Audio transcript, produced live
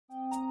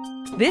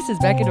This is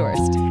Becca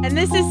Dorst. And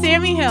this is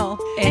Sami Hill.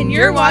 And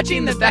you're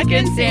watching The Becca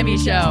and Sami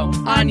Show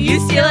on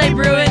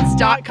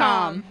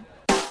UCLABruins.com.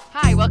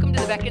 Hi, welcome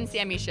to The Becca and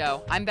Sami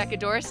Show. I'm Becca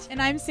Dorst.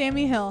 And I'm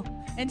Sami Hill.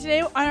 And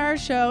today on our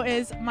show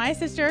is my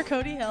sister,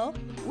 Kodi Hill.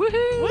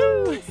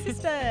 Woohoo! Woo,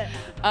 sister!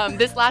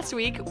 This last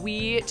week,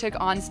 we took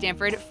on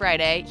Stanford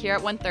Friday here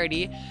at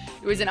 1:30.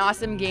 It was an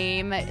awesome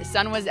game.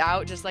 Sun was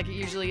out just like it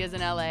usually is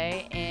in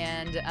LA,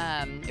 and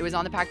it was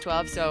on the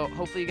Pac-12, so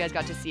hopefully you guys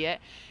got to see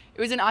it. It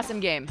was an awesome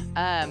game.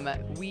 I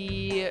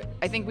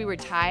think we were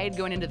tied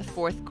going into the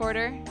fourth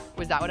quarter.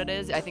 Was that what it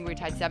is? I think we were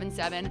tied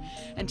 7-7,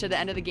 and to the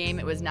end of the game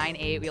it was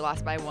 9-8. We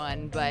lost by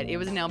 1, but it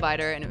was a nail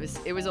biter, and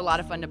it was a lot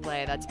of fun to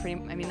play. That's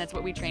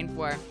what we trained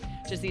for.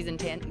 Just these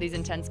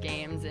intense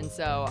games, and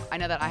so I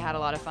know that I had a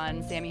lot of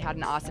fun. Sami had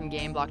an awesome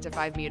game, blocked a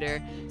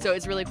 5-meter, so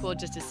it's really cool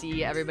just to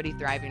see everybody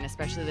thriving,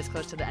 especially this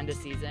close to the end of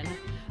season.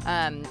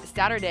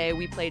 Saturday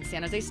we played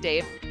San Jose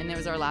State, and it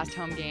was our last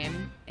home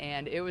game,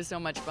 and it was so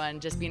much fun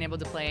just being able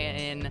to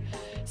play in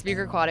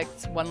Speaker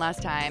Aquatics one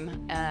last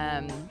time.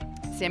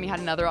 Sami had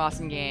another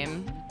awesome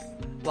game,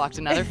 blocked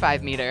another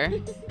 5-meter.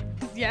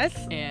 Yes.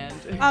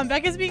 And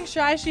Becca's being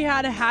shy. She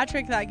had a hat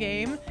trick that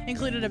game,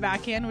 included a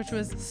backhand, which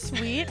was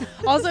sweet.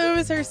 Also, it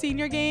was her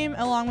senior game,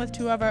 along with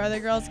 2 of our other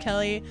girls,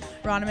 Kelly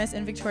Ronimus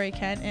and Victoria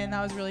Kent, and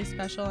that was really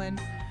special.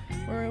 And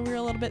we were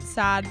a little bit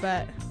sad,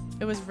 but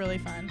it was really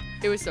fun.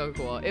 It was so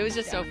cool. It was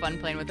just so fun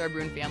playing with our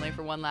Bruin family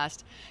for one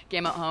last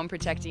game at home,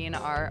 protecting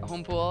our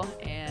home pool.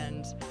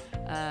 And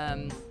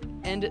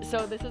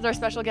so this is our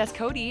special guest,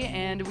 Kodi,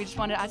 and we just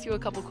wanted to ask you a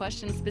couple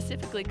questions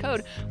specifically.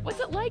 Code,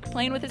 what's it like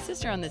playing with a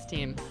sister on this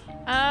team?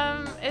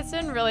 It's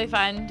been really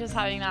fun just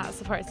having that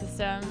support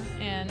system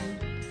and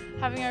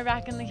having her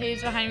back in the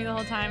cage behind me the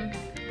whole time.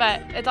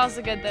 But it's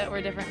also good that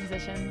we're different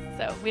positions,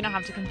 so we don't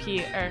have to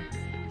compete or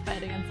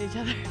fight against each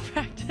other in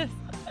practice.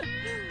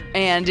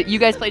 And you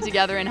guys played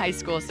together in high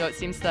school, so it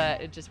seems that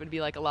it just would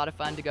be like a lot of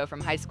fun to go from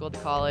high school to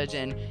college,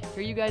 and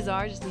here you guys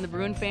are just in the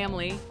Bruin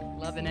family,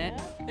 loving it.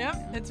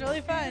 Yep, it's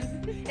really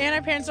fun. And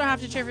our parents don't have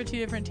to cheer for 2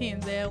 different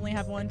teams. They only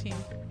have 1 team.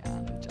 Yeah,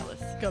 I'm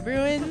jealous. Go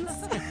Bruins!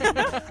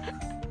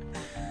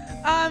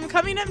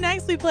 Coming up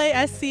next, we play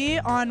SC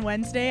on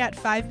Wednesday at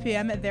 5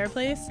 p.m. at their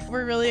place.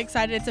 We're really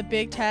excited. It's a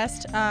big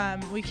test.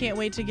 We can't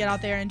wait to get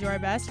out there and do our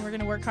best, and we're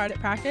going to work hard at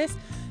practice.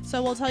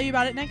 So we'll tell you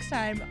about it next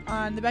time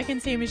on The Becca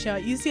and Sami Show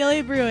at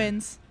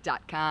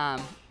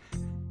UCLABruins.com.